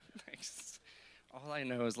All I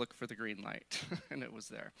know is look for the green light, and it was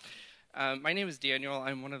there. My name is Daniel.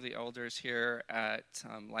 I'm one of the elders here at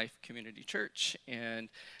Life Community Church, and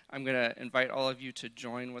I'm going to invite all of you to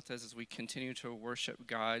join with us as we continue to worship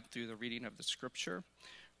God through the reading of the Scripture.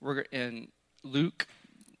 We're in Luke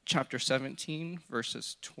chapter 17,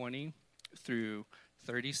 verses 20 through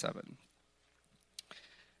 37.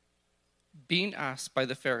 Being asked by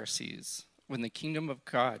the Pharisees when the kingdom of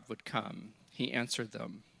God would come, he answered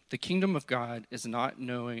them, "The kingdom of God is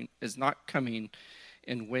not coming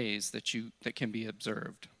in ways that can be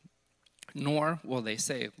observed. Nor will they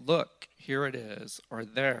say, 'Look, here it is,' or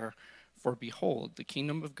 'there,' for behold, the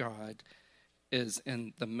kingdom of God is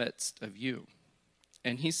in the midst of you."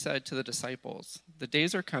 And he said to the disciples, "The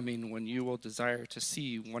days are coming when you will desire to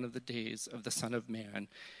see one of the days of the Son of Man,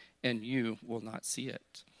 and you will not see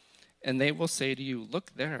it. And they will say to you,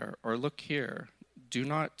 'Look there,' or 'Look here.' Do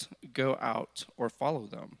not go out or follow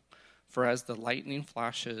them. For as the lightning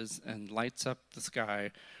flashes and lights up the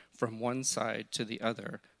sky from one side to the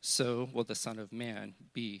other, so will the Son of Man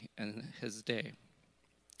be in his day.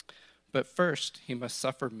 But first he must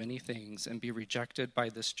suffer many things and be rejected by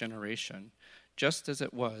this generation. Just as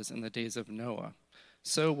it was in the days of Noah,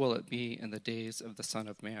 so will it be in the days of the Son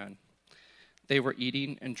of Man. They were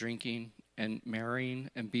eating and drinking and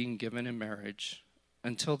marrying and being given in marriage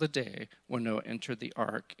until the day when Noah entered the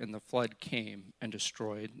ark and the flood came and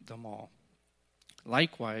destroyed them all.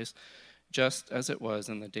 Likewise, just as it was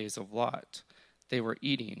in the days of Lot, they were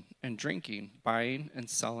eating and drinking, buying and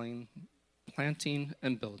selling, planting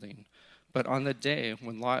and building. But on the day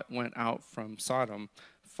when Lot went out from Sodom,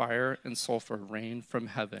 fire and sulfur rained from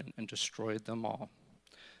heaven and destroyed them all.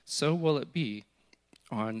 So will it be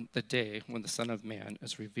on the day when the Son of Man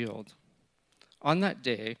is revealed. On that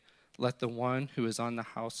day, let the one who is on the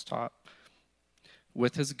housetop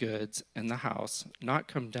with his goods in the house not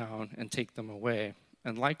come down and take them away.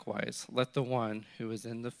 And likewise, let the one who is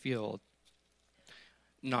in the field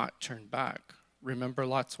not turn back. Remember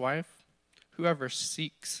Lot's wife? Whoever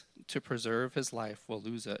seeks to preserve his life will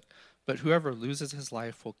lose it, but whoever loses his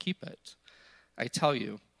life will keep it. I tell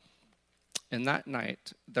you, in that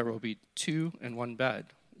night there will be two in one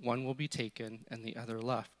bed. One will be taken and the other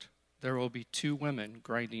left. There will be two women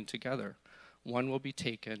grinding together. One will be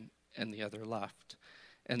taken and the other left.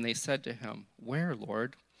 And they said to him, 'Where,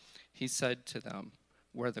 Lord?' He said to them,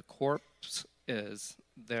 'Where the corpse is,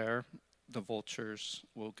 there the vultures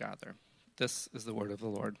will gather.'" This is the word of the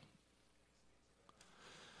Lord.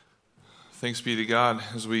 Thanks be to God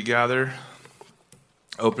as we gather,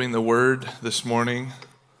 opening the word this morning.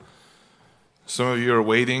 Some of you are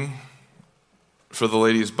waiting for the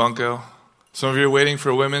ladies' bunco. Some of you are waiting for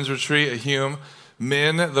a women's retreat at Hume.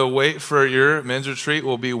 Men, the wait for your men's retreat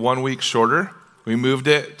will be 1 week shorter. We moved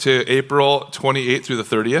it to April 28th through the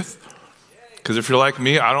 30th. Because if you're like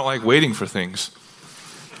me, I don't like waiting for things.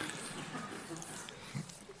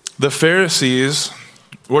 The Pharisees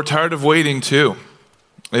were tired of waiting too.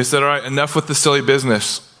 They said, "All right, enough with the silly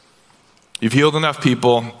business. You've healed enough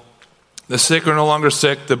people. The sick are no longer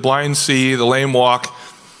sick. The blind see. The lame walk.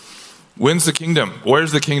 When's the kingdom?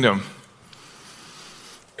 Where's the kingdom?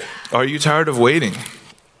 Are you tired of waiting?"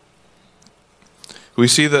 We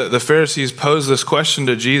see the Pharisees pose this question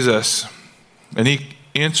to Jesus, and he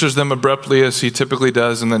answers them abruptly as he typically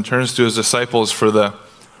does, and then turns to his disciples for the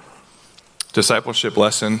discipleship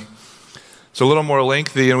lesson. It's a little more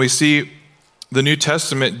lengthy, and we see the New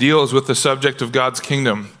Testament deals with the subject of God's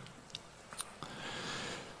kingdom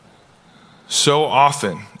so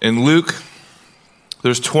often. In Luke,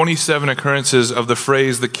 there's 27 occurrences of the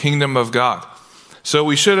phrase, "the kingdom of God." So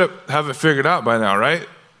we should have it figured out by now, right?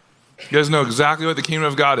 You guys know exactly what the kingdom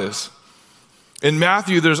of God is. In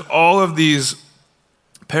Matthew, there's all of these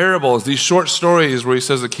parables, these short stories where he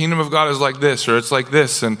says the kingdom of God is like this, or it's like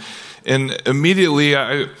this. And immediately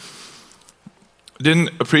I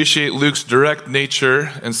didn't appreciate Luke's direct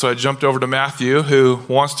nature, and so I jumped over to Matthew, who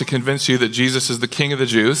wants to convince you that Jesus is the king of the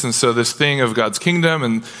Jews. And so this thing of God's kingdom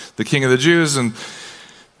and the king of the Jews. And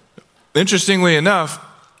interestingly enough,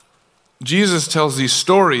 Jesus tells these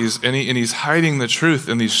stories, and he's hiding the truth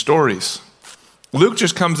in these stories. Luke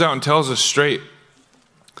just comes out and tells us straight.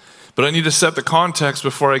 But I need to set the context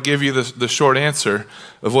before I give you the short answer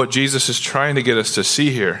of what Jesus is trying to get us to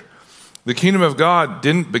see here. The kingdom of God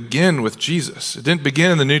didn't begin with Jesus. It didn't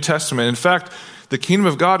begin in the New Testament. In fact, the kingdom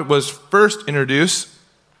of God was first introduced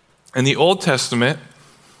in the Old Testament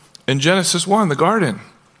in Genesis 1, the garden,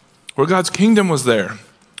 where God's kingdom was there.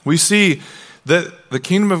 We see that the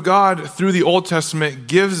kingdom of God through the Old Testament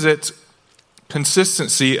gives it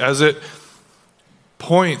consistency as it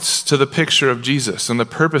points to the picture of Jesus and the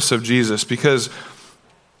purpose of Jesus, because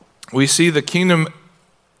we see the kingdom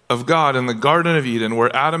of God in the Garden of Eden,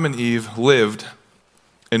 where Adam and Eve lived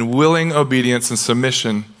in willing obedience and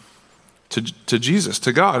submission to Jesus,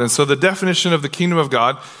 to God. And so the definition of the kingdom of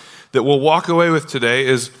God that we'll walk away with today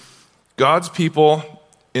is God's people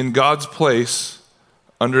in God's place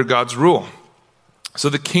under God's rule. So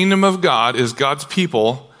the kingdom of God is God's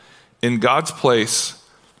people in God's place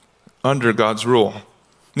under God's rule.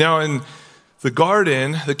 Now in the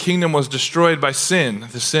garden, the kingdom was destroyed by sin,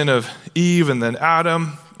 the sin of Eve and then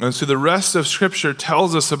Adam. And so the rest of Scripture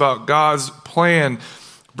tells us about God's plan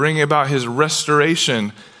bringing about his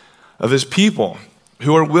restoration of his people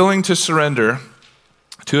who are willing to surrender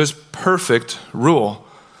to his perfect rule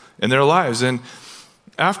in their lives. And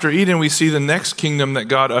after Eden, we see the next kingdom that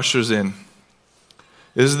God ushers in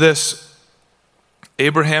is this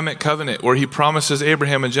Abrahamic covenant where he promises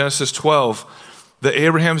Abraham in Genesis 12 that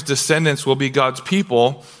Abraham's descendants will be God's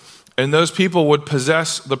people, and those people would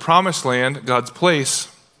possess the promised land, God's place,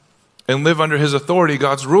 and live under his authority,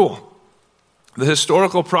 God's rule. The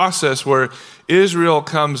historical process where Israel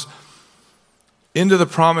comes into the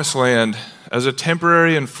promised land as a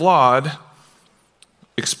temporary and flawed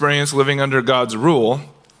experience living under God's rule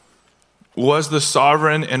was the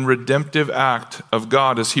sovereign and redemptive act of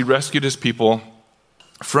God as he rescued his people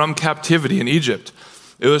from captivity in Egypt.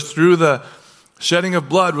 It was through the shedding of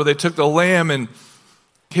blood where they took the lamb and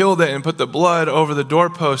killed it and put the blood over the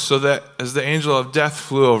doorpost so that as the angel of death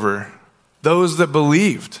flew over, those that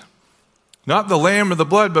believed, not the lamb or the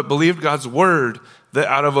blood, but believed God's word, that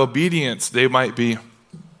out of obedience they might be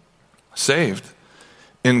saved.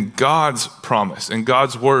 In God's promise, and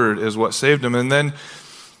God's word is what saved them. And then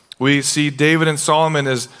we see David and Solomon,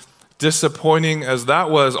 as disappointing as that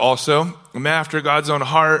was also, a man after God's own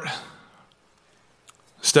heart,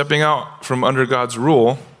 stepping out from under God's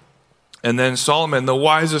rule. And then Solomon, the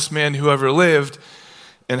wisest man who ever lived,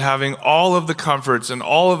 and having all of the comforts and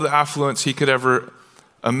all of the affluence he could ever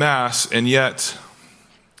amass, and yet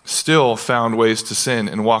still found ways to sin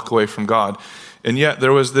and walk away from God. And yet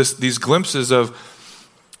there was these glimpses of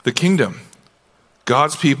the kingdom,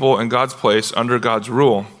 God's people and God's place under God's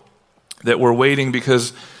rule that were waiting,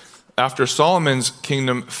 because after Solomon's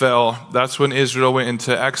kingdom fell, that's when Israel went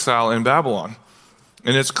into exile in Babylon.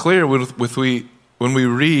 And it's clear when we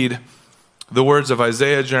read the words of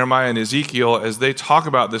Isaiah, Jeremiah, and Ezekiel as they talk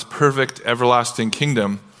about this perfect everlasting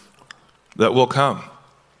kingdom that will come.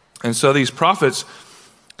 And so these prophets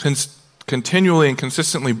continually and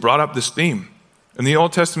consistently brought up this theme. And the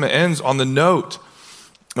Old Testament ends on the note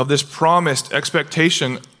of this promised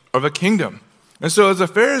expectation of a kingdom. And so as the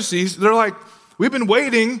Pharisees, they're like, we've been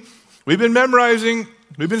waiting, we've been memorizing,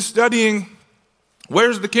 we've been studying.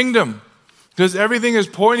 Where's the kingdom? Because everything is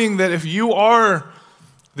pointing that if you are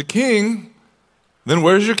the king, then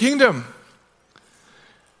where's your kingdom?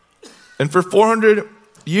 And for 400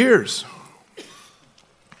 years,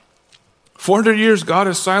 God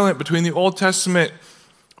is silent between the Old Testament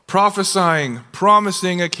prophesying,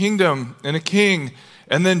 promising a kingdom and a king.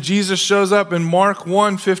 And then Jesus shows up in Mark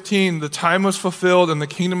 1:15, the time was fulfilled and the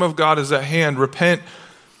kingdom of God is at hand. Repent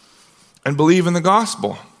and believe in the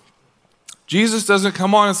gospel. Jesus doesn't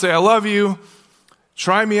come on and say, I love you,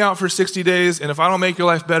 try me out for 60 days, and if I don't make your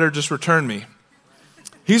life better, just return me.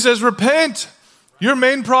 He says, repent. Your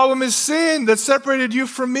main problem is sin that separated you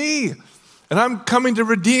from me. And I'm coming to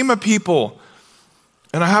redeem a people.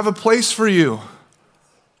 And I have a place for you.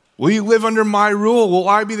 Will you live under my rule? Will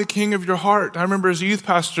I be the king of your heart? I remember as a youth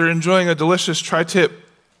pastor enjoying a delicious tri-tip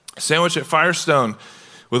sandwich at Firestone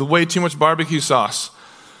with way too much barbecue sauce.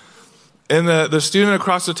 And the student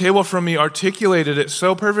across the table from me articulated it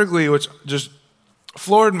so perfectly, which just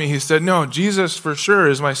floored me. He said, no, Jesus for sure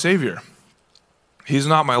is my Savior. He's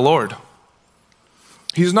not my Lord.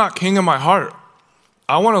 He's not king of my heart.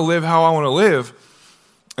 I want to live how I want to live,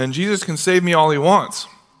 and Jesus can save me all he wants.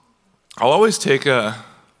 I'll always take a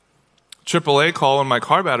AAA call when my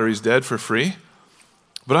car battery's dead for free,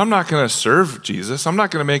 but I'm not going to serve Jesus. I'm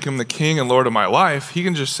not going to make him the king and Lord of my life. He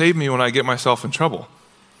can just save me when I get myself in trouble.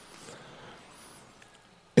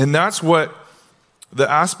 And that's what the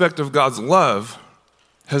aspect of God's love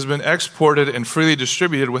has been exported and freely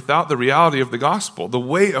distributed without the reality of the gospel, the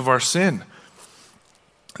weight of our sin.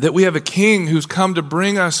 That we have a king who's come to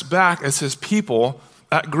bring us back as his people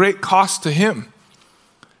at great cost to him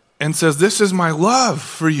and says, this is my love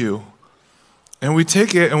for you. And we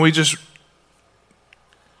take it and we just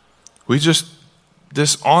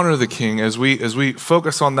dishonor the king as we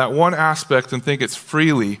focus on that one aspect and think it's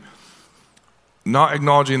freely, not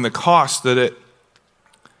acknowledging the cost that it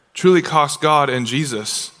truly cost God and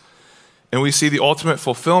Jesus. And we see the ultimate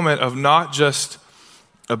fulfillment of not just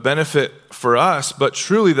a benefit for us, but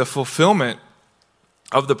truly the fulfillment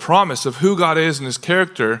of the promise of who God is and his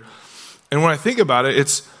character. And when I think about it,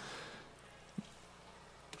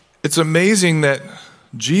 it's amazing that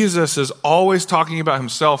Jesus is always talking about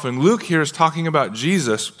himself, and Luke here is talking about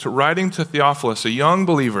Jesus, writing to Theophilus, a young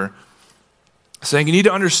believer, saying you need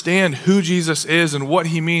to understand who Jesus is and what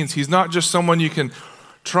he means. He's not just someone you can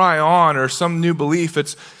try on or some new belief.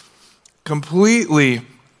 It's completely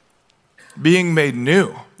being made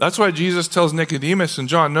new. That's why Jesus tells Nicodemus and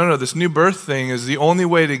John, no, this new birth thing is the only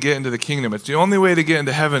way to get into the kingdom. It's the only way to get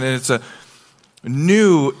into heaven, and it's a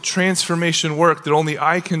new transformation work that only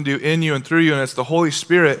I can do in you and through you, and it's the Holy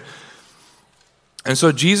Spirit. And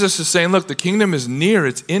so Jesus is saying, look, the kingdom is near,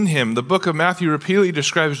 it's in him. The book of Matthew repeatedly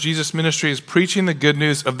describes Jesus' ministry as preaching the good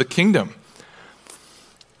news of the kingdom.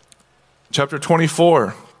 Chapter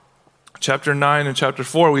 24, chapter 9, and chapter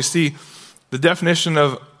 4, we see the definition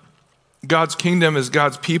of God's kingdom is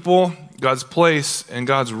God's people, God's place, and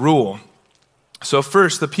God's rule. So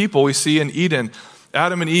first, the people we see in Eden,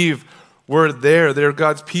 Adam and Eve were there. They're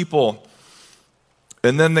God's people.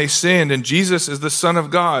 And then they sinned, and Jesus is the Son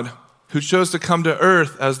of God who chose to come to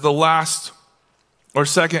earth as the last or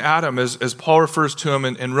second Adam, as Paul refers to him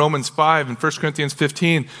in Romans 5 and 1 Corinthians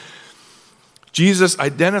 15. Jesus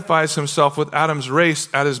identifies himself with Adam's race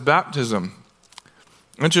at his baptism.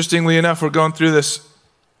 Interestingly enough, we're going through this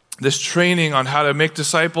training on how to make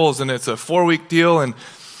disciples, and it's a 4-week deal, and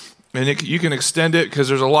you can extend it because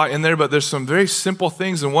there's a lot in there, but there's some very simple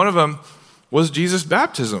things, and one of them was Jesus'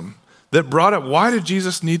 baptism that brought up, why did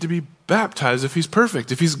Jesus need to be baptized if he's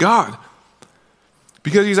perfect, if he's God?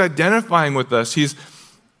 Because he's identifying with us. He's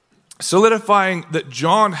solidifying that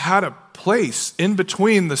John had a place in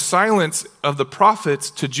between the silence of the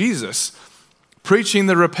prophets to Jesus, preaching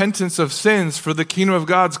the repentance of sins for the kingdom of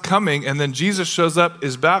God's coming, and then Jesus shows up,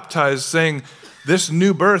 is baptized, saying this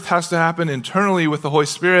new birth has to happen internally with the Holy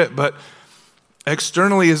Spirit, but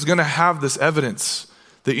externally is going to have this evidence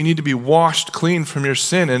that you need to be washed clean from your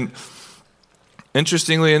sin. And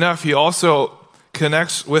interestingly enough, he also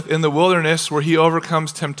connects with in the wilderness where he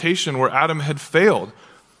overcomes temptation, where Adam had failed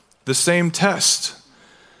the same test,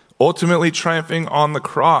 ultimately triumphing on the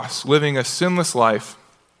cross, living a sinless life,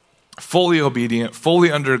 fully obedient,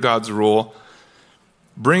 fully under God's rule,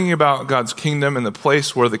 bringing about God's kingdom in the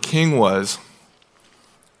place where the king was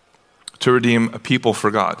to redeem a people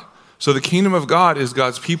for God. So the kingdom of God is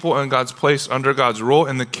God's people and God's place under God's rule,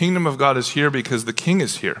 and the kingdom of God is here because the king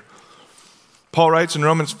is here. Paul writes in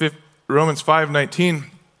Romans 5:19,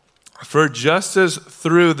 for just as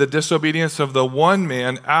through the disobedience of the one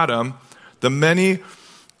man, Adam, the many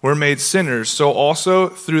were made sinners, so also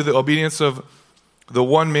through the obedience of the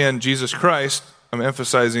one man, Jesus Christ, I'm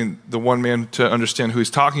emphasizing the one man to understand who he's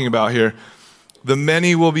talking about here, the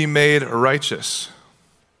many will be made righteous.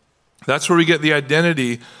 That's where we get the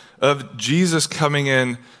identity of Jesus coming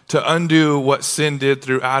in to undo what sin did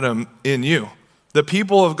through Adam in you. The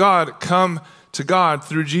people of God come to God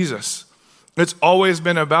through Jesus. It's always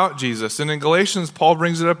been about Jesus. And in Galatians, Paul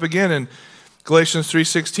brings it up again in Galatians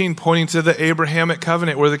 3:16, pointing to the Abrahamic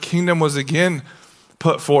covenant where the kingdom was again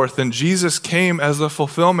put forth. And Jesus came as the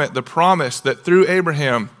fulfillment, the promise that through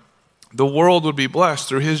Abraham, the world would be blessed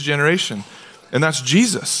through his generation. And that's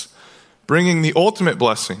Jesus bringing the ultimate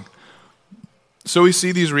blessing. So we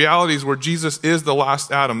see these realities where Jesus is the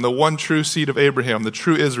last Adam, the one true seed of Abraham, the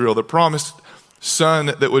true Israel, the promised son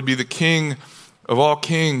that would be the king of all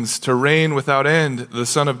kings, to reign without end, the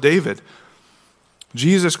son of David.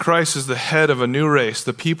 Jesus Christ is the head of a new race,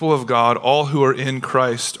 the people of God. All who are in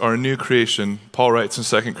Christ are a new creation. Paul writes in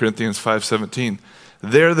 2 Corinthians 5:17.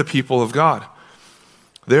 They're the people of God.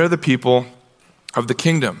 They're the people of the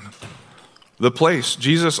kingdom. The place.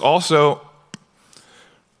 Jesus also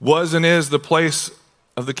was and is the place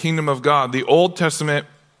of the kingdom of God. The Old Testament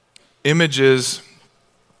images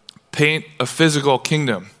paint a physical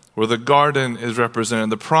kingdom where the garden is represented,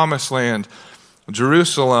 the promised land,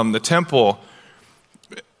 Jerusalem, the temple,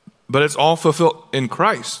 but it's all fulfilled in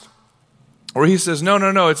Christ. Where he says, no,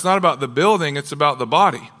 it's not about the building, it's about the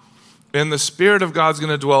body. And the Spirit of God's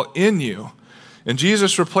going to dwell in you. And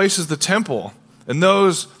Jesus replaces the temple, and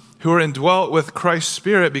those who are indwelt with Christ's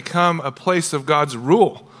Spirit become a place of God's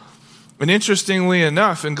rule. And interestingly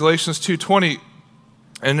enough, in Galatians 2:20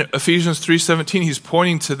 and Ephesians 3:17, he's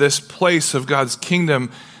pointing to this place of God's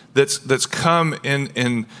kingdom that's come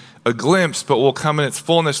in a glimpse, but will come in its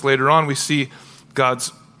fullness later on. We see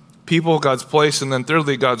God's people, God's place, and then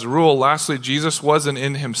thirdly, God's rule. Lastly, Jesus wasn't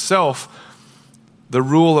in himself the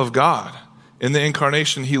rule of God. In the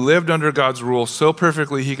incarnation, he lived under God's rule so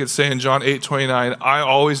perfectly he could say in John 8:29, I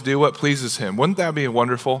always do what pleases him. Wouldn't that be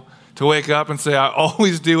wonderful? to wake up and say, I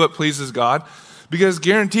always do what pleases God. Because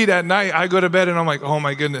guaranteed at night, I go to bed and I'm like, oh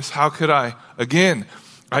my goodness, how could I? Again,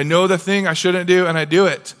 I know the thing I shouldn't do and I do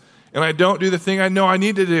it. And I don't do the thing I know I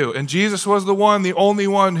need to do. And Jesus was the only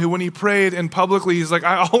one who, when he prayed and publicly, he's like,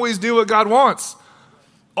 I always do what God wants.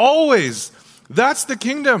 Always. That's the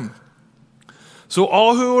kingdom. So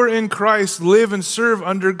all who are in Christ live and serve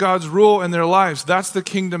under God's rule in their lives. That's the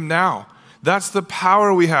kingdom now. That's the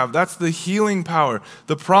power we have. That's the healing power.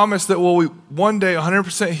 The promise that we'll be one day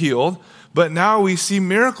 100% healed. But now we see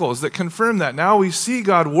miracles that confirm that. Now we see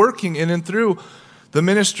God working in and through the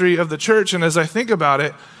ministry of the church. And as I think about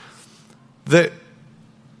it, that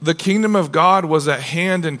the kingdom of God was at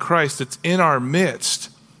hand in Christ. It's in our midst.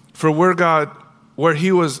 For where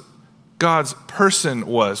he was, God's person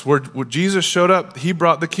was. Where Jesus showed up, he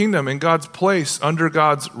brought the kingdom in God's place under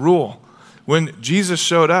God's rule. When Jesus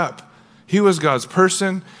showed up, he was God's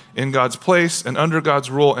person in God's place and under God's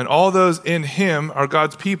rule. And all those in him are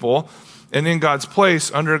God's people and in God's place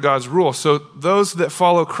under God's rule. So those that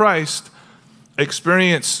follow Christ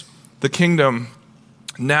experience the kingdom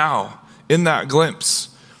now in that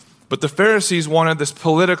glimpse. But the Pharisees wanted this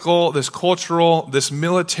political, this cultural, this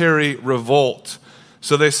military revolt.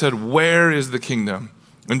 So they said, where is the kingdom?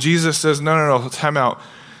 And Jesus says, no, time out.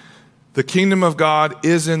 The kingdom of God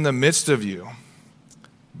is in the midst of you.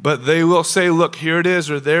 But they will say, look, here it is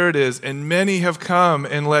or there it is. And many have come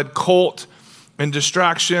and led cult and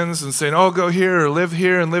distractions and saying, oh, go here or live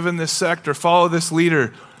here and live in this sect or follow this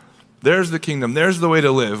leader. There's the kingdom. There's the way to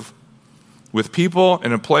live with people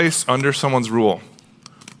in a place under someone's rule.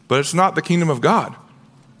 But it's not the kingdom of God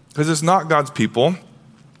because it's not God's people.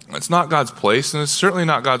 It's not God's place, and it's certainly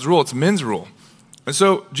not God's rule. It's men's rule. And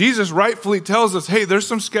so Jesus rightfully tells us, hey, there's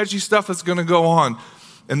some sketchy stuff that's going to go on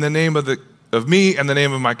in the name of me and the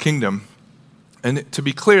name of my kingdom. And to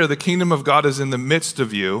be clear, the kingdom of God is in the midst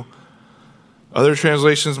of you. Other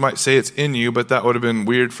translations might say it's in you, but that would have been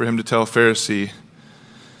weird for him to tell a Pharisee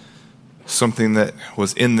something that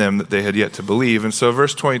was in them that they had yet to believe. And so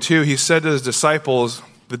verse 22, he said to his disciples,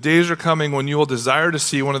 the days are coming when you will desire to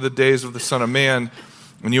see one of the days of the Son of Man,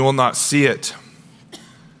 and you will not see it.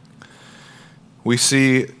 We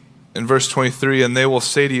see in verse 23, and they will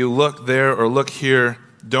say to you, look there or look here,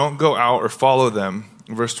 don't go out or follow them.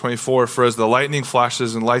 In verse 24, for as the lightning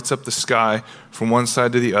flashes and lights up the sky from one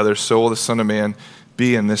side to the other, so will the Son of Man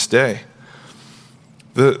be in this day.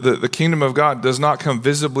 The kingdom of God does not come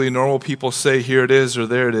visibly, nor will people say, here it is or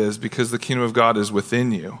there it is, because the kingdom of God is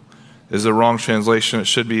within you. Is a wrong translation. It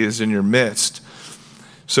should be is in your midst.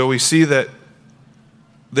 So we see that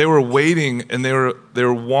they were waiting and they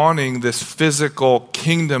were wanting this physical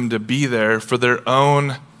kingdom to be there for their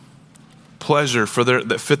own pleasure,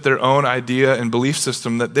 that fit their own idea and belief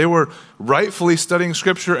system that they were rightfully studying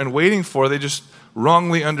Scripture and waiting for. They just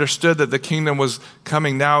wrongly understood that the kingdom was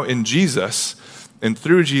coming now in Jesus and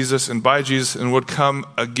through Jesus and by Jesus and would come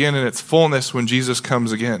again in its fullness when Jesus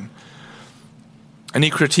comes again. And he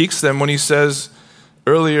critiques them when he says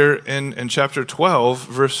earlier in chapter 12,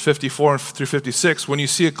 verse 54 through 56, when you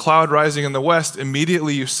see a cloud rising in the west,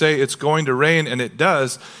 immediately you say it's going to rain, and it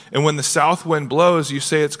does. And when the south wind blows, you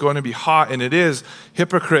say it's going to be hot, and it is.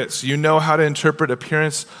 Hypocrites, you know how to interpret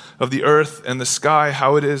appearance of the earth and the sky.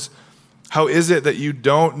 How is it that you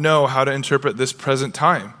don't know how to interpret this present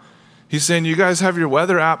time? He's saying you guys have your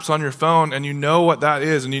weather apps on your phone and you know what that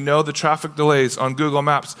is and you know the traffic delays on Google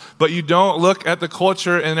Maps, but you don't look at the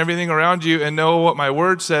culture and everything around you and know what my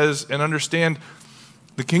word says and understand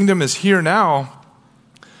the kingdom is here now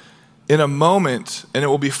in a moment and it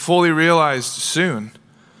will be fully realized soon.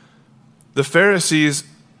 The Pharisees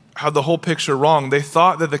had the whole picture wrong. They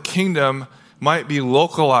thought that the kingdom might be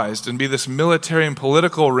localized and be this military and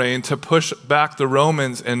political reign to push back the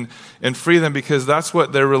Romans and free them because that's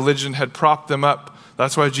what their religion had propped them up.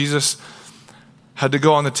 That's why Jesus had to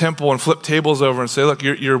go on the temple and flip tables over and say, look,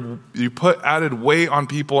 you put added weight on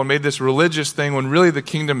people and made this religious thing when really the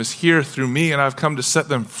kingdom is here through me and I've come to set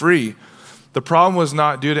them free. The problem was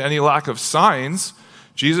not due to any lack of signs.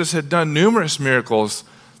 Jesus had done numerous miracles.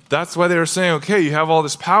 That's why they were saying, okay, you have all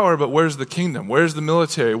this power, but where's the kingdom? Where's the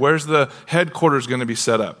military? Where's the headquarters going to be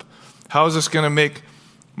set up? How is this going to make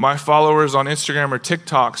my followers on Instagram or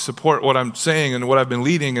TikTok support what I'm saying and what I've been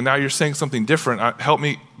leading? And now you're saying something different. Help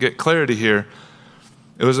me get clarity here.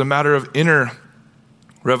 It was a matter of inner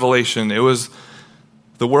revelation. It was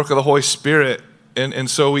the work of the Holy Spirit. And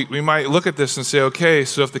so we might look at this and say, okay,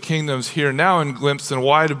 so if the kingdom's here now in glimpse, then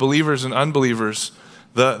why do believers and unbelievers,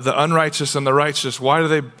 the unrighteous and the righteous, why do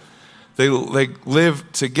they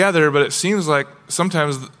live together? But it seems like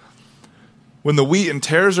sometimes When the wheat and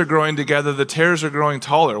tares are growing together, the tares are growing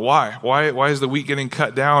taller. Why? Why is the wheat getting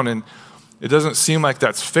cut down? And it doesn't seem like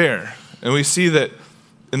that's fair. And we see that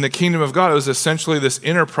in the kingdom of God, it was essentially this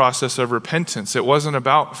inner process of repentance. It wasn't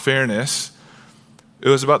about fairness. It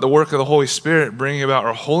was about the work of the Holy Spirit bringing about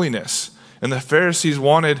our holiness. And the Pharisees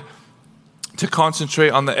wanted to concentrate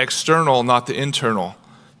on the external, not the internal.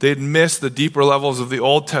 They'd missed the deeper levels of the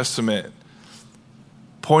Old Testament,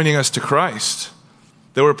 pointing us to Christ.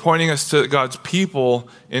 They were pointing us to God's people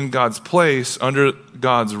in God's place under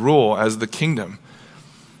God's rule as the kingdom.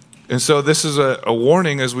 And so this is a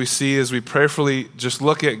warning as we prayerfully just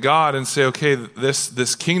look at God and say, okay,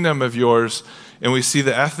 this kingdom of yours, and we see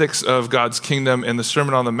the ethics of God's kingdom in the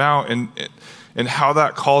Sermon on the Mount and how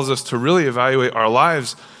that calls us to really evaluate our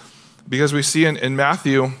lives. Because we see in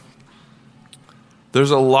Matthew,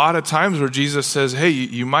 there's a lot of times where Jesus says, hey,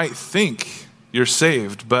 you might think you're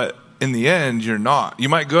saved, but in the end, you're not. You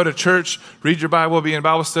might go to church, read your Bible, be in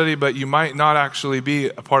Bible study, but you might not actually be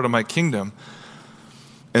a part of my kingdom.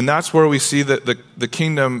 And that's where we see that the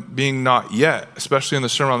kingdom being not yet, especially in the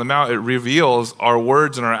Sermon on the Mount, it reveals our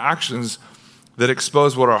words and our actions that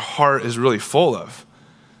expose what our heart is really full of.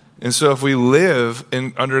 And so if we live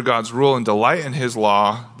under God's rule and delight in his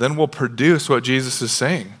law, then we'll produce what Jesus is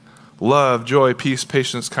saying. Love, joy, peace,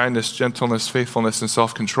 patience, kindness, gentleness, faithfulness, and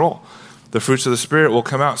self-control. The fruits of the Spirit will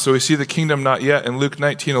come out. So we see the kingdom not yet. In Luke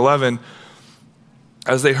 19:11,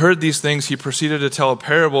 as they heard these things, he proceeded to tell a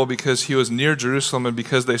parable because he was near Jerusalem and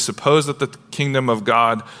because they supposed that the kingdom of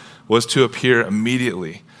God was to appear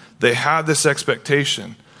immediately. They had this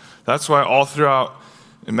expectation. That's why all throughout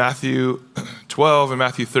in Matthew 12 and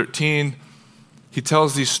Matthew 13, he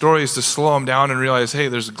tells these stories to slow them down and realize, hey,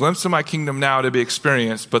 there's a glimpse of my kingdom now to be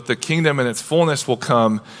experienced, but the kingdom in its fullness will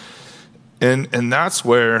come. And that's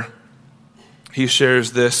where he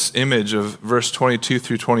shares this image of verse 22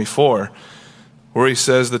 through 24, where he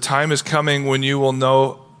says, the time is coming when you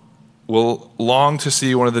will long to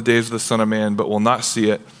see one of the days of the Son of Man, but will not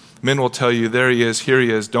see it. Men will tell you, there he is, here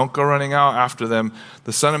he is. Don't go running out after them.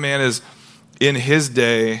 The Son of Man is in his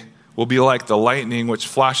day will be like the lightning which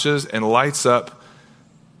flashes and lights up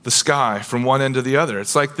the sky from one end to the other.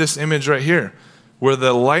 It's like this image right here, where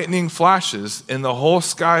the lightning flashes and the whole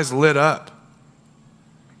sky's lit up.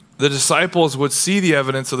 The disciples would see the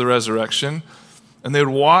evidence of the resurrection, and they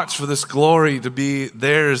would watch for this glory to be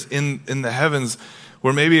theirs in the heavens,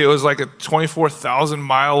 where maybe it was like a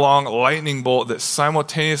 24,000-mile-long lightning bolt that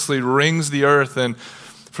simultaneously rings the earth, and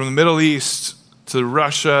from the Middle East to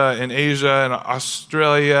Russia and Asia and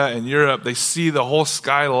Australia and Europe, they see the whole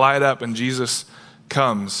sky light up and Jesus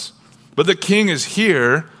comes. But the king is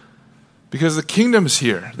here because the kingdom is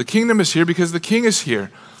here. The kingdom is here because the king is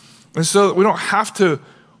here. And so we don't have to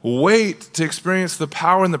wait to experience the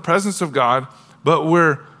power and the presence of God, but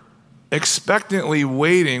we're expectantly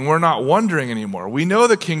waiting. We're not wondering anymore. We know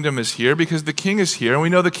the kingdom is here because the king is here, and we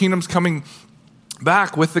know the kingdom's coming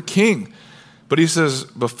back with the king. But he says,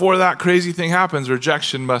 before that crazy thing happens,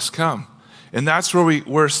 rejection must come. And that's where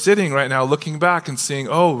we're sitting right now, looking back and seeing,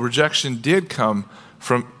 oh, rejection did come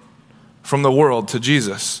from the world to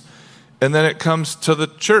Jesus. And then it comes to the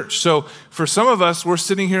church. So for some of us, we're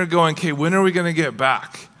sitting here going, okay, when are we going to get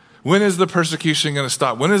back? When is the persecution going to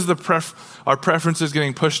stop? When is our preferences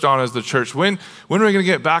getting pushed on as the church? When are we going to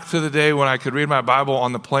get back to the day when I could read my Bible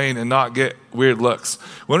on the plane and not get weird looks?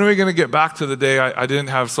 When are we going to get back to the day I didn't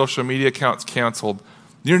have social media accounts canceled?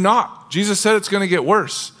 You're not. Jesus said it's going to get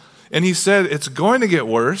worse. And he said it's going to get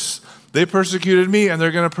worse. They persecuted me and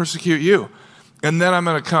they're going to persecute you. And then I'm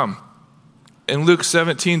going to come. In Luke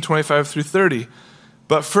 17:25 through 30,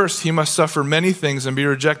 but first he must suffer many things and be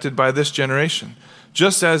rejected by this generation.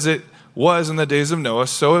 Just as it was in the days of Noah,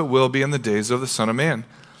 so it will be in the days of the Son of Man.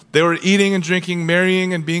 They were eating and drinking,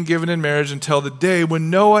 marrying and being given in marriage until the day when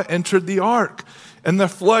Noah entered the ark, and the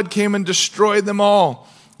flood came and destroyed them all.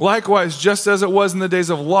 Likewise, just as it was in the days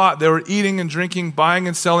of Lot, they were eating and drinking, buying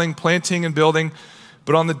and selling, planting and building.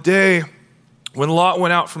 But on the day when Lot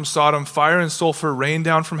went out from Sodom, fire and sulfur rained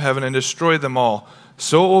down from heaven and destroyed them all.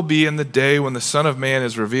 So it will be in the day when the Son of Man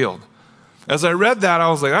is revealed. As I read that, I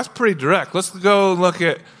was like, that's pretty direct. Let's go look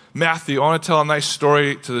at Matthew. I want to tell a nice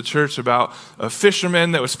story to the church about a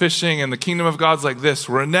fisherman that was fishing, and the kingdom of God's like this,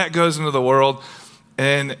 where a net goes into the world,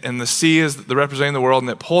 and the sea is the representing the world, and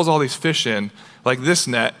it pulls all these fish in, like this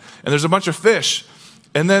net, and there's a bunch of fish.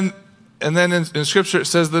 And then in Scripture it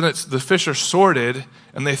says that the fish are sorted,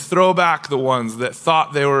 and they throw back the ones that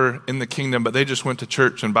thought they were in the kingdom, but they just went to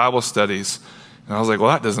church and Bible studies. And I was like, well,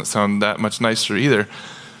 that doesn't sound that much nicer either.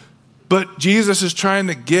 But Jesus is trying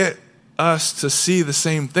to get us to see the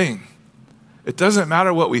same thing. It doesn't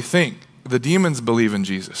matter what we think. The demons believe in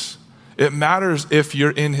Jesus. It matters if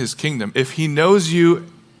you're in his kingdom, if he knows you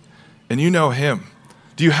and you know him.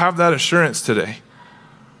 Do you have that assurance today?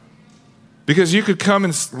 Because you could come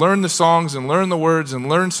and learn the songs and learn the words and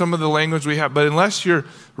learn some of the language we have, but unless you're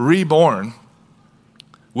reborn,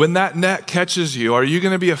 when that net catches you, are you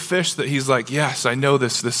going to be a fish that he's like, yes, I know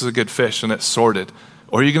this is a good fish, and it's sorted?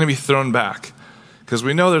 Or are you going to be thrown back? Because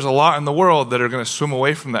we know there's a lot in the world that are going to swim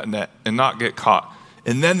away from that net and not get caught.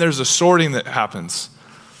 And then there's a sorting that happens.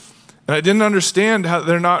 And I didn't understand how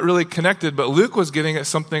they're not really connected, but Luke was getting at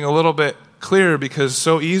something a little bit clearer, because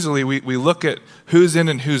so easily we look at who's in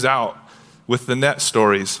and who's out with the net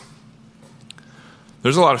stories.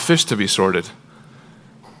 There's a lot of fish to be sorted.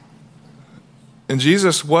 And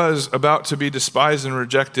Jesus was about to be despised and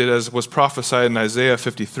rejected, as was prophesied in Isaiah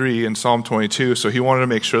 53 and Psalm 22, so he wanted to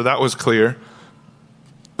make sure that was clear.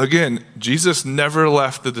 Again, Jesus never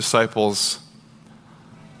left the disciples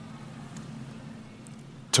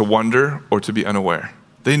to wonder or to be unaware.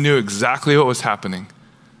 They knew exactly what was happening.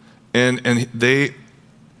 And they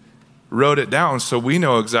wrote it down so we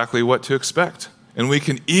know exactly what to expect. And we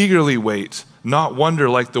can eagerly wait, not wonder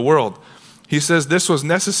like the world. He says, this was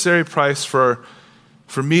necessary price for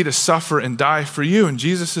me to suffer and die for you. And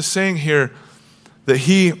Jesus is saying here that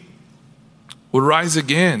he would rise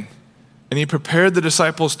again. And he prepared the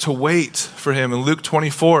disciples to wait for him. In Luke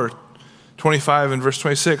 24:25 and verse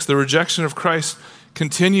 26, the rejection of Christ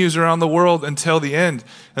continues around the world until the end.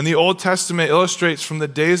 And the Old Testament illustrates from the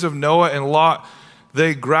days of Noah and Lot,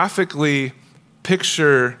 they graphically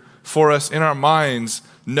picture for us in our minds,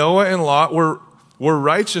 Noah and Lot were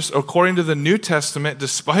righteous according to the New Testament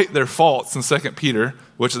despite their faults in 2 Peter,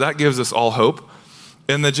 which that gives us all hope.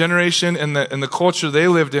 And the generation and the culture they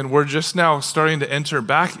lived in, we're just now starting to enter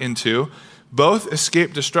back into. Both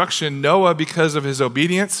escaped destruction. Noah because of his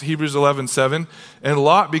obedience, Hebrews 11:7, and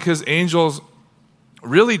Lot because angels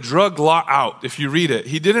really drugged Lot out. If you read it,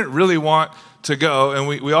 he didn't really want to go, and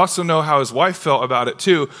we also know how his wife felt about it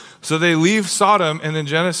too. So they leave Sodom, and in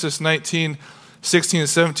Genesis 19:16 and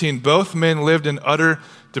 17, both men lived in utter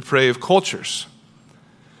depraved cultures.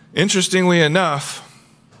 Interestingly enough,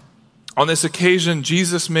 on this occasion,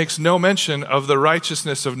 Jesus makes no mention of the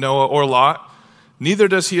righteousness of Noah or Lot. Neither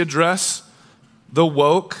does he address the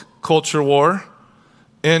woke culture war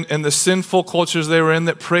and the sinful cultures they were in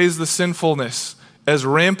that praise the sinfulness. As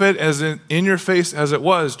rampant, as in your face as it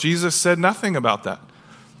was, Jesus said nothing about that.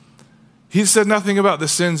 He said nothing about the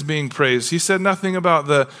sins being praised. He said nothing about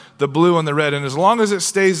the blue and the red. And as long as it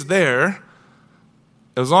stays there,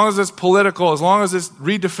 as long as it's political, as long as it's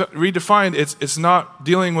redefined, it's not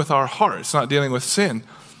dealing with our heart. It's not dealing with sin.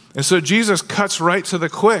 And so Jesus cuts right to the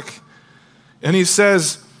quick. And he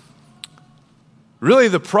says, really,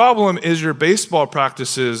 the problem is your baseball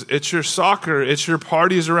practices, it's your soccer, it's your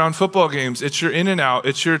parties around football games, it's your In-N-Out,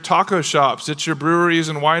 it's your taco shops, it's your breweries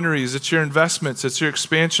and wineries, it's your investments, it's your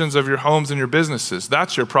expansions of your homes and your businesses.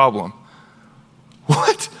 That's your problem.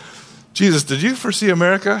 What? Jesus, did you foresee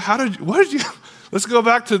America? Let's go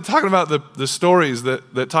back to talking about the stories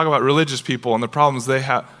that talk about religious people and the problems they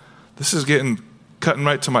have. This is cutting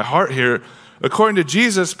right to my heart here. According to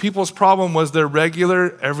Jesus, people's problem was their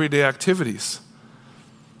regular, everyday activities.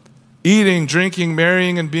 Eating, drinking,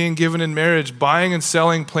 marrying, and being given in marriage, buying and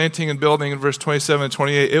selling, planting and building in verse 27 and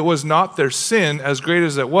 28. It was not their sin, as great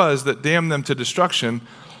as it was, that damned them to destruction.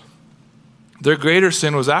 Their greater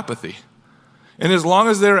sin was apathy. And as long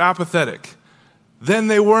as they were apathetic, then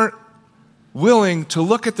they weren't willing to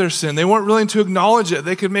look at their sin. They weren't willing to acknowledge it.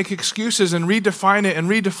 They could make excuses and redefine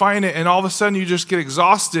it, and all of a sudden you just get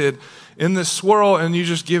exhausted in this swirl and you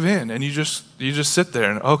just give in and you just sit there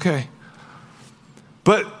and okay.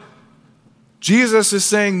 But Jesus is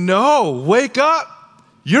saying, no, wake up.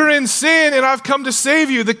 You're in sin and I've come to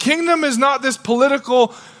save you. The kingdom is not this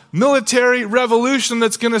political military revolution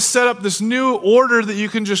that's going to set up this new order that you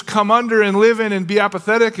can just come under and live in and be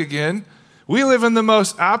apathetic again. We live in the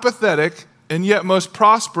most apathetic and yet most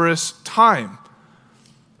prosperous time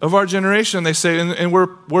of our generation, they say. And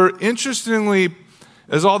we're interestingly,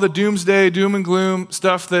 as all the doomsday, doom and gloom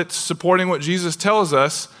stuff that's supporting what Jesus tells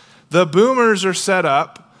us, the boomers are set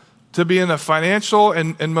up to be in the financial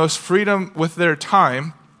and most freedom with their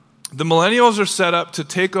time. The millennials are set up to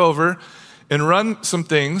take over and run some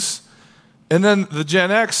things. And then the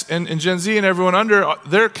Gen X and Gen Z and everyone under,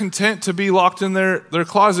 they're content to be locked in their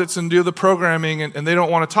closets and do the programming, and they don't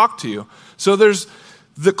want to talk to you. So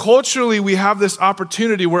culturally, we have this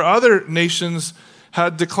opportunity where other nations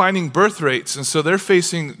had declining birth rates, and so they're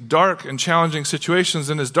facing dark and challenging situations.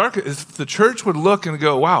 And as dark as the church would look and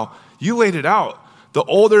go, wow, you laid it out. The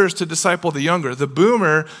older is to disciple the younger. The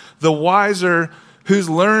boomer, the wiser, who's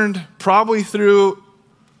learned probably through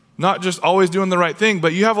not just always doing the right thing,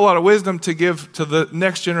 but you have a lot of wisdom to give to the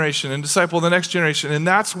next generation and disciple the next generation. And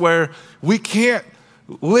that's where we can't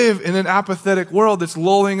live in an apathetic world that's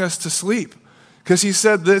lulling us to sleep. Because he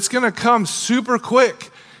said that it's going to come super quick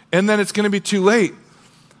and then it's going to be too late.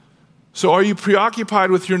 So are you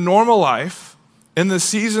preoccupied with your normal life and the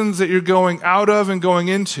seasons that you're going out of and going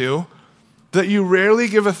into that you rarely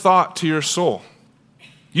give a thought to your soul?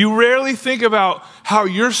 You rarely think about how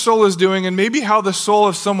your soul is doing and maybe how the soul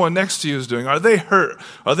of someone next to you is doing. Are they hurt?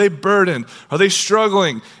 Are they burdened? Are they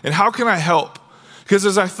struggling? And how can I help? Because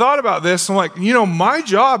as I thought about this, I'm like, my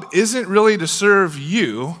job isn't really to serve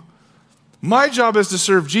you. My job is to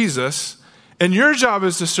serve Jesus, and your job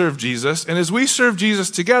is to serve Jesus. And as we serve Jesus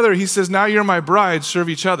together, he says, now you're my bride, serve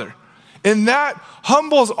each other. And that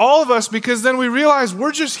humbles all of us because then we realize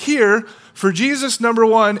we're just here for Jesus, number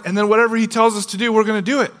one, and then whatever he tells us to do, we're going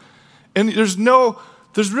to do it. And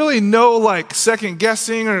there's really no like second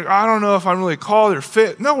guessing or I don't know if I'm really called or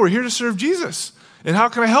fit. No, we're here to serve Jesus. And how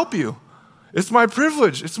can I help you? It's my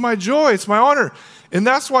privilege. It's my joy. It's my honor. And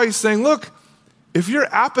that's why he's saying, look, if you're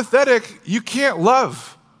apathetic, you can't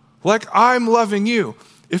love like I'm loving you.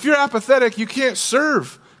 If you're apathetic, you can't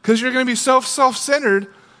serve because you're going to be self-centered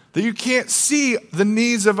that you can't see the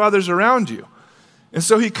needs of others around you. And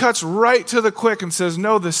so he cuts right to the quick and says,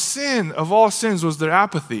 no, the sin of all sins was their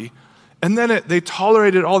apathy. And then they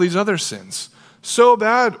tolerated all these other sins. So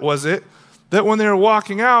bad was it that when they were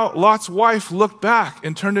walking out, Lot's wife looked back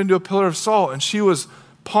and turned into a pillar of salt, and she was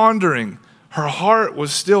pondering. Her heart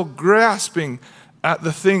was still grasping at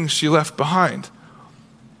the things she left behind.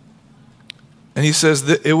 And he says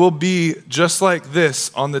that it will be just like this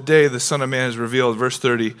on the day the Son of Man is revealed, verse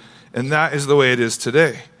 30, and that is the way it is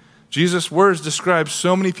today. Jesus' words describe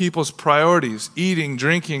so many people's priorities: eating,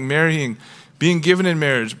 drinking, marrying, being given in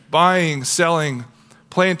marriage, buying, selling,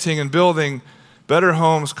 planting and building better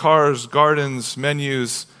homes, cars, gardens,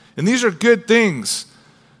 menus. And these are good things.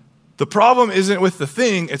 The problem isn't with the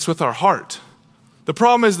thing, it's with our heart. The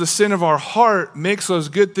problem is the sin of our heart makes those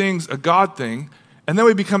good things a God thing, and then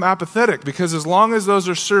we become apathetic because as long as those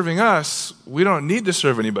are serving us, we don't need to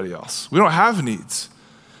serve anybody else. We don't have needs.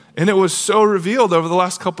 And it was so revealed over the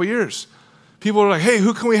last couple of years. People were like, hey,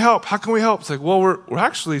 who can we help? How can we help? It's like, well, we're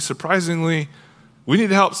actually surprisingly, we need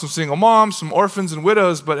to help some single moms, some orphans and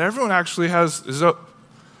widows, but everyone actually is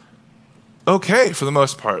okay for the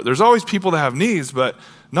most part. There's always people that have needs, but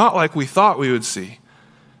not like we thought we would see.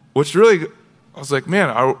 Which really, I was like, man,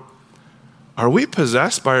 are we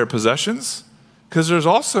possessed by our possessions? Because there's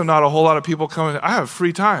also not a whole lot of people coming, I have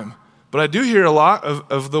free time. But I do hear a lot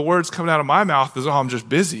of the words coming out of my mouth is, oh, I'm just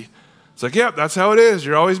busy. It's like, yep, that's how it is.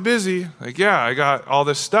 You're always busy. Like, yeah, I got all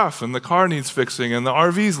this stuff, and the car needs fixing, and the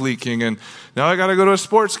RV's leaking, and now I got to go to a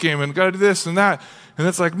sports game, and got to do this and that. And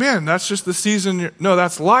it's like, man, that's just the season. No,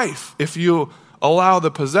 that's life if you allow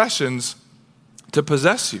the possessions to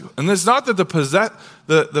possess you. And it's not that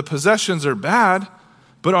the possessions are bad,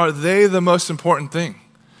 but are they the most important thing?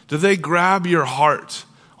 Do they grab your heart?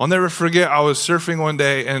 I'll never forget, I was surfing one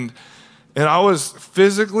day, and I was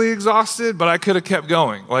physically exhausted, but I could have kept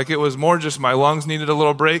going. Like it was more just my lungs needed a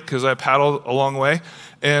little break because I paddled a long way.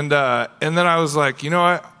 And then I was like, you know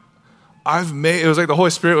what? It was like the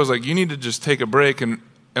Holy Spirit was like, you need to just take a break. And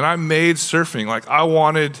I made surfing. Like I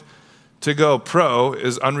wanted to go pro,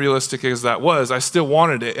 as unrealistic as that was. I still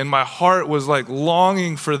wanted it. And my heart was like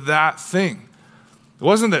longing for that thing. It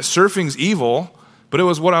wasn't that surfing's evil, but it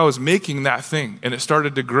was what I was making that thing. And it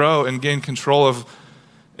started to grow and gain control of.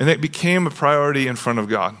 And it became a priority in front of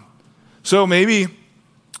God. So maybe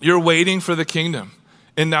you're waiting for the kingdom,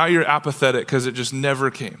 and now you're apathetic because it just never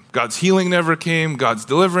came. God's healing never came. God's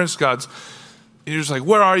deliverance, you're just like,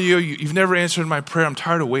 where are you? You've never answered my prayer. I'm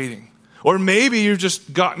tired of waiting. Or maybe you've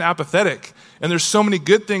just gotten apathetic, and there's so many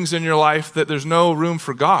good things in your life that there's no room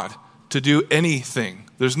for God to do anything.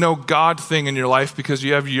 There's no God thing in your life because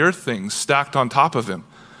you have your things stacked on top of him.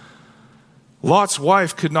 Lot's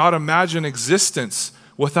wife could not imagine existence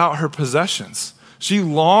without her possessions. She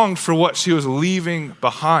longed for what she was leaving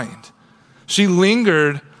behind. She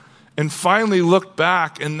lingered and finally looked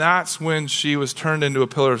back, and that's when she was turned into a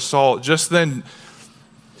pillar of salt. Just then,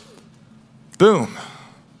 boom,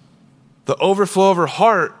 the overflow of her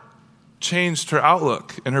heart changed her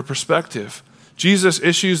outlook and her perspective. Jesus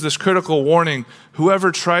issues this critical warning: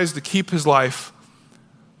 whoever tries to keep his life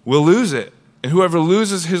will lose it, and whoever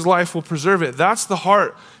loses his life will preserve it. That's the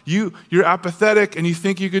heart. You're apathetic and you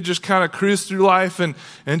think you could just kind of cruise through life and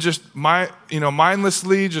just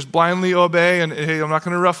mindlessly, just blindly obey. And hey, I'm not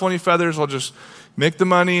going to ruffle any feathers. I'll just make the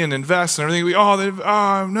money and invest and everything.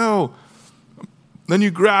 No. Then you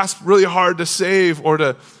grasp really hard to save or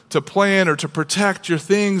to to plan or to protect your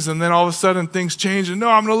things, and then all of a sudden things change, and no,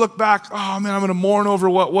 I'm going to look back. Oh man, I'm going to mourn over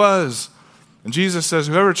what was. And Jesus says,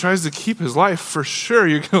 whoever tries to keep his life, for sure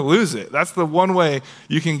you're going to lose it. That's the one way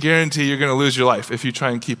you can guarantee you're going to lose your life, if you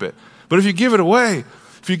try and keep it. But if you give it away,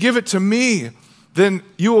 if you give it to me, then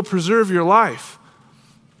you will preserve your life.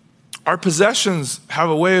 Our possessions have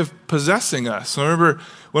a way of possessing us. I remember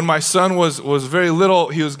when my son was very little,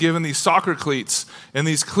 he was given these soccer cleats, and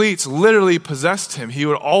these cleats literally possessed him. He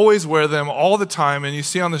would always wear them all the time, and you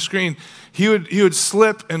see on the screen, he would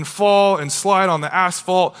slip and fall and slide on the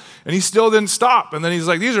asphalt, and he still didn't stop. And then he's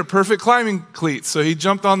like, these are perfect climbing cleats. So he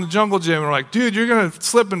jumped on the jungle gym, and we're like, dude, you're going to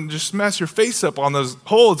slip and just mess your face up on those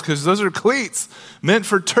holds because those are cleats meant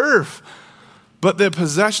for turf. But the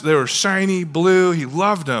possession, they were shiny blue. He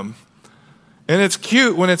loved them. And it's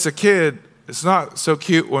cute when it's a kid. It's not so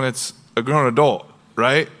cute when it's a grown adult,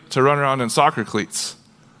 right? To run around in soccer cleats.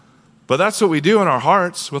 But that's what we do in our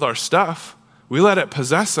hearts with our stuff. We let it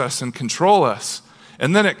possess us and control us.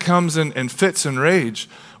 And then it comes in fits and rage,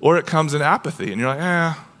 or it comes in apathy. And you're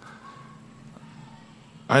like,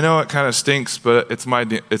 I know it kind of stinks, but it's my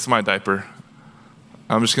diaper.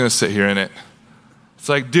 I'm just going to sit here in it. It's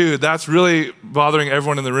like, dude, that's really bothering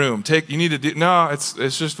everyone in the room. You need to do, no, it's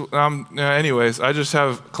just, anyways, I just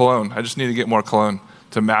have cologne. I just need to get more cologne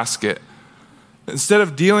to mask it. Instead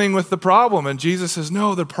of dealing with the problem. And Jesus says,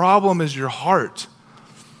 no, the problem is your heart.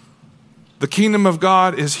 The kingdom of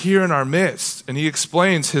God is here in our midst. And he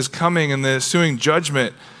explains his coming and the ensuing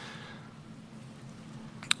judgment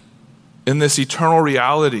in this eternal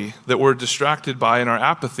reality that we're distracted by in our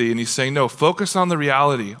apathy. And he's saying, no, focus on the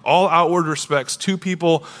reality. All outward respects, two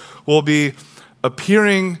people will be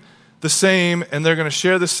appearing the same, and they're going to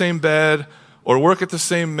share the same bed, or work at the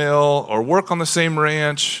same mill, or work on the same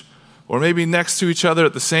ranch, or maybe next to each other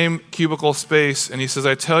at the same cubicle space. And he says,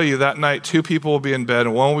 I tell you, that night, two people will be in bed,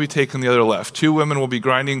 and one will be taken, the other left. Two women will be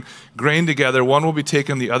grinding grain together, one will be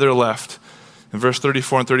taken, the other left. In verse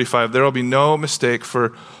 34 and 35, there will be no mistake,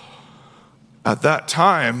 for at that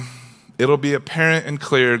time, it'll be apparent and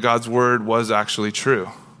clear God's word was actually true.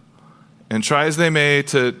 And try as they may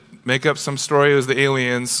to make up some story as the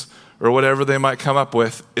aliens or whatever they might come up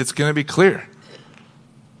with, it's going to be clear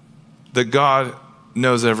that God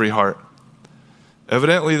knows every heart.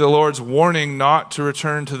 Evidently, the Lord's warning not to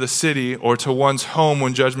return to the city or to one's home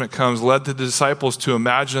when judgment comes led the disciples to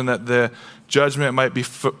imagine that the judgment might be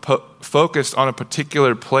focused on a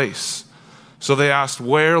particular place. So they asked,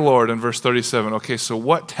 where, Lord, in verse 37? Okay, so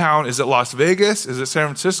what town? Is it Las Vegas? Is it San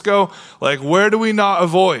Francisco? Like, where do we not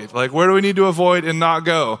avoid? Like, where do we need to avoid and not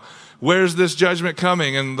go? Where's this judgment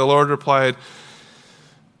coming? And the Lord replied,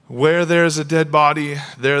 where there's a dead body,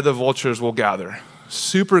 there the vultures will gather.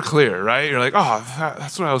 Super clear, right? You're like,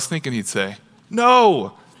 that's what I was thinking he'd say.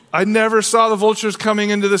 No, I never saw the vultures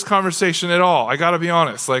coming into this conversation at all. I got to be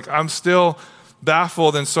honest. Like, I'm still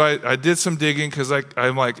baffled, and so I did some digging because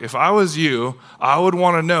I'm like, if I was you, I would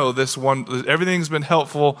want to know this one. Everything's been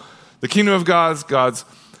helpful. The kingdom of God's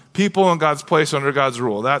people and God's place under God's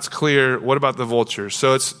rule. That's clear. What about the vultures?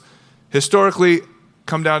 So it's historically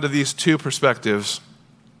come down to these two perspectives.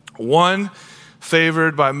 One,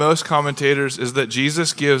 favored by most commentators, is that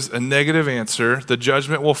Jesus gives a negative answer. The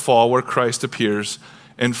judgment will fall where Christ appears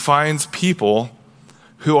and finds people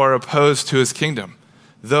who are opposed to his kingdom.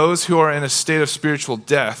 Those who are in a state of spiritual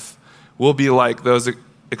death will be like those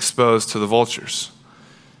exposed to the vultures.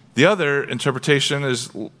 The other interpretation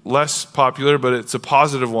is less popular, but it's a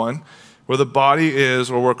positive one. Where the body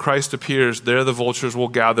is, or where Christ appears, there the vultures will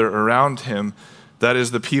gather around him. That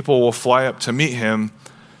is, the people will fly up to meet him.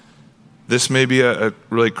 This may be a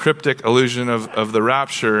really cryptic allusion of the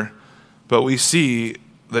rapture, but we see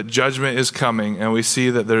that judgment is coming, and we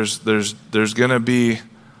see that there's going to be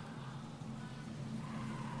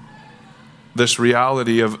this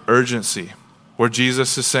reality of urgency where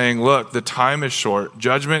Jesus is saying, look, the time is short.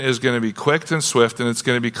 Judgment is going to be quick and swift, and it's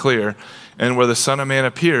going to be clear. And where the Son of Man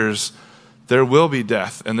appears, there will be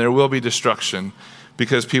death and there will be destruction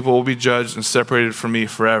because people will be judged and separated from me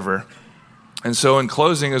forever. And so in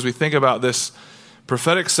closing, as we think about this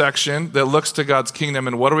prophetic section that looks to God's kingdom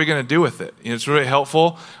and what are we going to do with it? It's really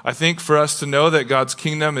helpful, I think, for us to know that God's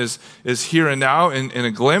kingdom is here and now in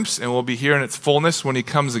a glimpse and will be here in its fullness when he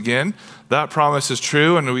comes again. That promise is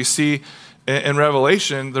true, and we see in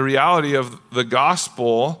Revelation the reality of the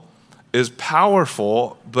gospel is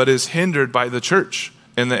powerful but is hindered by the church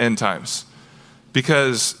in the end times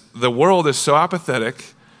because the world is so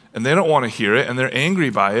apathetic and they don't want to hear it, and they're angry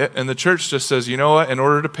by it. And the church just says, you know what, in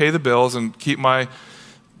order to pay the bills and keep my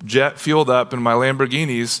jet fueled up and my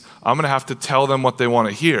Lamborghinis, I'm going to have to tell them what they want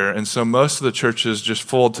to hear. And so most of the churches just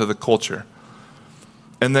fold to the culture.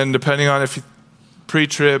 And then depending on if you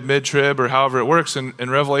pre-trib, mid-trib, or however it works, in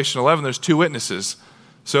Revelation 11, there's 2 witnesses.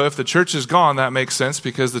 So if the church is gone, that makes sense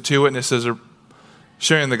because the 2 witnesses are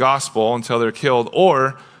sharing the gospel until they're killed,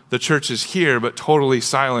 or the church is here but totally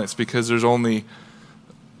silenced because there's only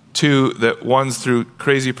 2, that one's through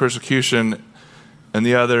crazy persecution and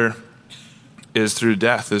the other is through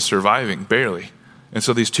death, is surviving, barely. And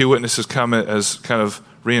so these 2 witnesses come as kind of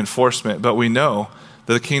reinforcement, but we know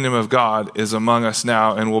that the kingdom of God is among us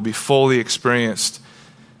now and will be fully experienced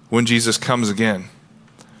when Jesus comes again.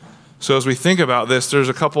 So as we think about this, there's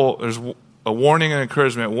a warning and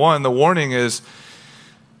encouragement. One, the warning is,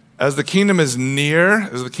 as the kingdom is near,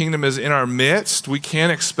 as the kingdom is in our midst, we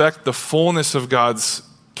can't expect the fullness of God's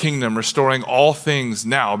kingdom, restoring all things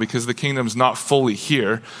now, because the kingdom's not fully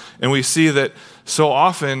here. And we see that so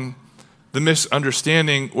often the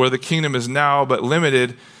misunderstanding where the kingdom is now but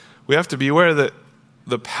limited, we have to be aware that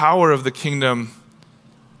the power of the kingdom,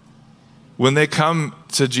 when they come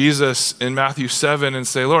to Jesus in Matthew 7 and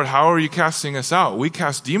say, Lord, how are you casting us out? We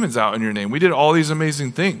cast demons out in your name. We did all these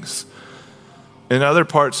amazing things. In other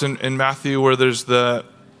parts in Matthew where there's the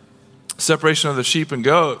separation of the sheep and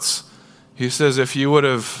goats, he says, if you would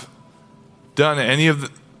have done any of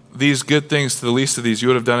these good things to the least of these, you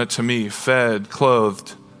would have done it to me, fed,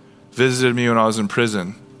 clothed, visited me when I was in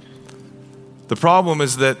prison. The problem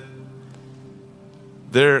is that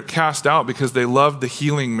they're cast out because they love the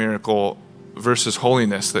healing miracle versus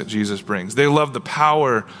holiness that Jesus brings. They love the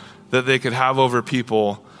power that they could have over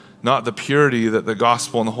people, not the purity that the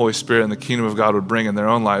gospel and the Holy Spirit and the kingdom of God would bring in their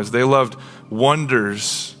own lives. They loved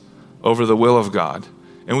wonders over the will of God.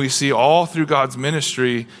 And we see all through God's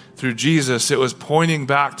ministry, through Jesus, it was pointing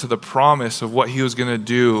back to the promise of what he was going to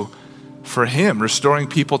do for him, restoring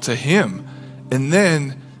people to him. And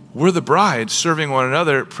then we're the bride, serving one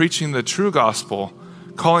another, preaching the true gospel,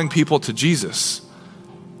 calling people to Jesus.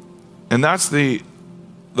 And that's the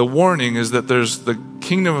warning, is that there's the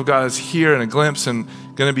kingdom of God is here in a glimpse and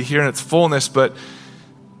going to be here in its fullness. But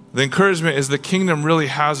the encouragement is the kingdom really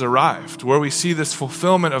has arrived, where we see this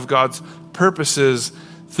fulfillment of God's purposes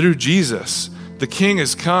through Jesus. The king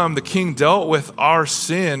has come. The king dealt with our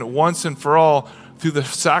sin once and for all through the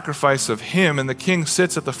sacrifice of him. And the king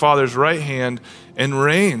sits at the Father's right hand and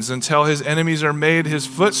reigns until his enemies are made his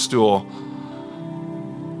footstool.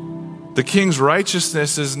 The king's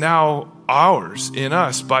righteousness is now ours, in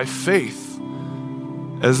us, by faith,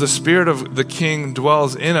 as the spirit of the king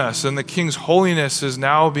dwells in us. And the king's holiness is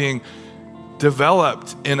now being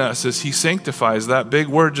developed in us as he sanctifies. That big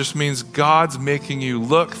word just means God's making you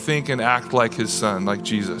look, think, and act like his son, like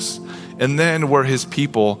Jesus. And then we're his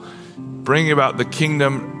people, bringing about the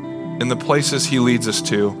kingdom in the places he leads us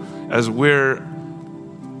to, as we're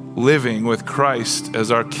living with Christ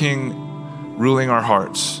as our king, ruling our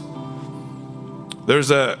hearts.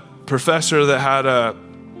 There's a professor that had a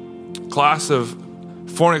class of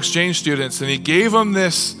foreign exchange students, and he gave them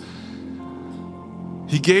this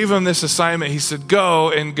assignment. He said,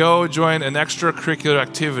 go join an extracurricular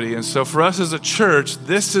activity. And so for us as a church,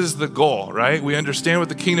 this is the goal, right? We understand what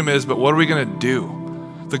the kingdom is, but what are we going to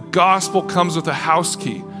do? The gospel comes with a house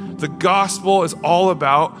key. The gospel is all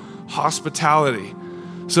about hospitality.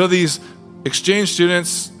 So these exchange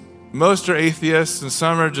students, most are atheists and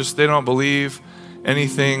some are just, they don't believe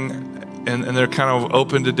anything, and they're kind of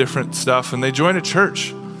open to different stuff, and they join a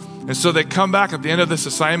church. And so they come back at the end of this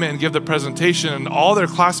assignment and give the presentation, and all their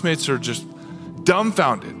classmates are just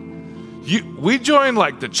dumbfounded. We joined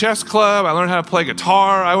like the chess club. I learned how to play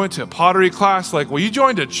guitar. I went to a pottery class. Like, well, you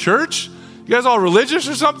joined a church? You guys all religious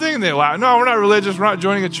or something? And they laugh. No, we're not religious. We're not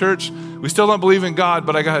joining a church. We still don't believe in God,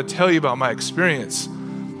 but I got to tell you about my experience.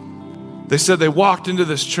 They said they walked into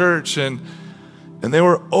this church and they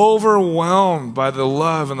were overwhelmed by the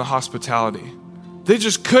love and the hospitality. They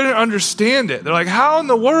just couldn't understand it. They're like, how in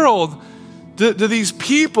the world do these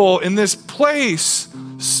people in this place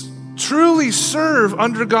truly serve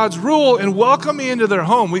under God's rule and welcome me into their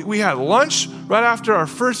home? We had lunch right after our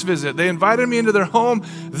first visit. They invited me into their home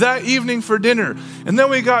that evening for dinner. And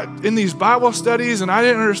then we got in these Bible studies, and I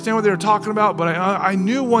didn't understand what they were talking about, but I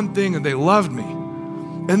knew one thing, and they loved me.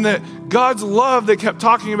 And that God's love they kept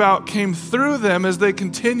talking about came through them as they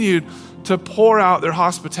continued to pour out their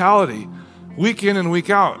hospitality week in and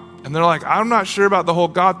week out. And they're like, I'm not sure about the whole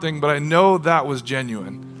God thing, but I know that was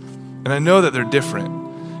genuine. And I know that they're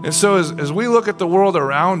different. And so as we look at the world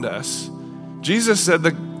around us, Jesus said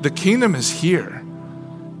the kingdom is here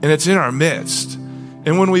and it's in our midst.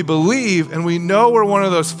 And when we believe and we know we're one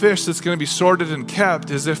of those fish that's going to be sorted and kept,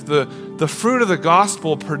 as if the fruit of the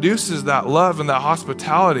gospel produces that love and that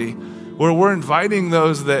hospitality, where we're inviting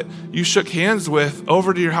those that you shook hands with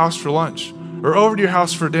over to your house for lunch, or over to your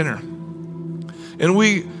house for dinner. And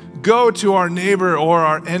we go to our neighbor or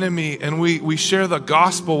our enemy and we share the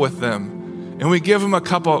gospel with them. And we give them a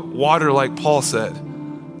cup of water like Paul said.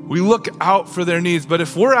 We look out for their needs. But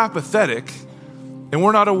if we're apathetic and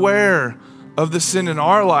we're not aware of the sin in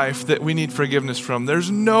our life that we need forgiveness from,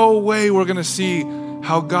 there's no way we're going to see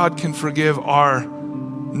how God can forgive our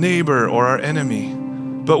neighbor or our enemy.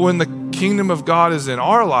 But when the kingdom of God is in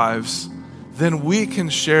our lives, then we can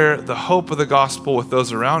share the hope of the gospel with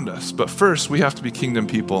those around us. But first, we have to be kingdom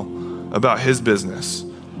people about his business.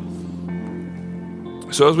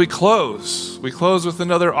 So as we close with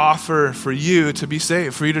another offer for you to be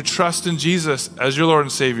saved, for you to trust in Jesus as your Lord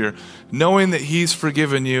and Savior, knowing that he's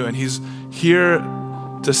forgiven you and he's here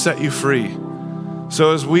to set you free.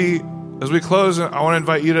 So as we close, I want to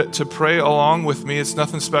invite you to pray along with me. It's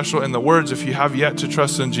nothing special in the words if you have yet to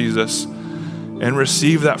trust in Jesus and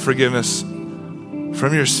receive that forgiveness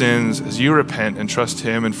from your sins as you repent and trust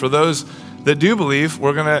him. And for those that do believe,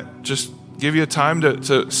 we're going to just give you a time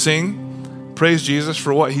to sing, praise Jesus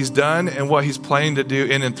for what he's done and what he's planning to do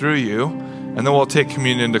in and through you. And then we'll take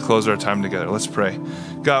communion to close our time together. Let's pray.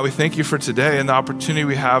 God, we thank you for today and the opportunity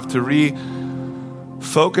we have to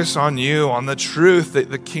refocus on you, on the truth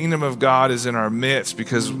that the kingdom of God is in our midst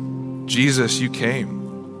because Jesus, you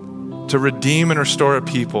came to redeem and restore a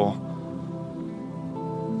people,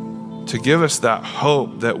 to give us that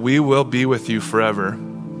hope that we will be with you forever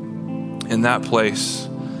in that place.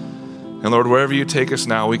 And Lord, wherever you take us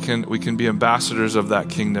now, we can be ambassadors of that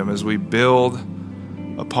kingdom as we build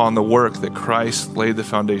upon the work that Christ laid the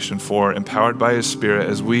foundation for, empowered by his Spirit,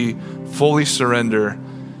 as we fully surrender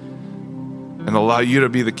and allow you to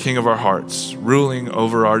be the king of our hearts, ruling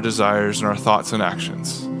over our desires and our thoughts and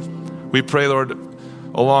actions. We pray, Lord,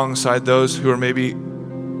 alongside those who are maybe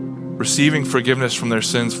receiving forgiveness from their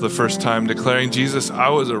sins for the first time, declaring, Jesus, I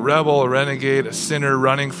was a rebel, a renegade, a sinner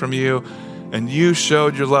running from you, and you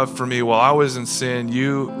showed your love for me while I was in sin.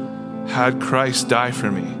 You had Christ die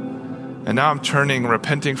for me. And now I'm turning,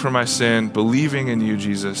 repenting for my sin, believing in you,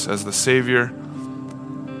 Jesus, as the Savior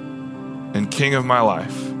and King of my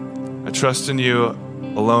life. I trust in you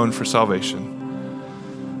alone for salvation.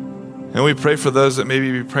 And we pray for those that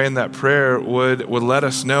maybe be praying that prayer would let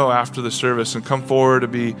us know after the service and come forward to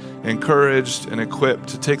be encouraged and equipped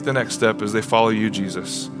to take the next step as they follow you,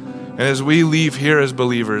 Jesus. And as we leave here as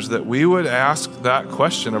believers, that we would ask that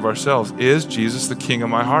question of ourselves: is Jesus the king of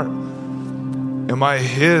my heart? Am I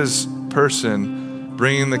his person,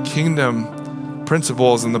 bringing the kingdom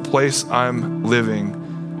principles in the place I'm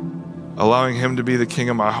living, allowing him to be the king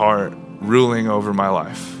of my heart, ruling over my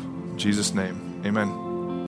life? In Jesus' name, amen.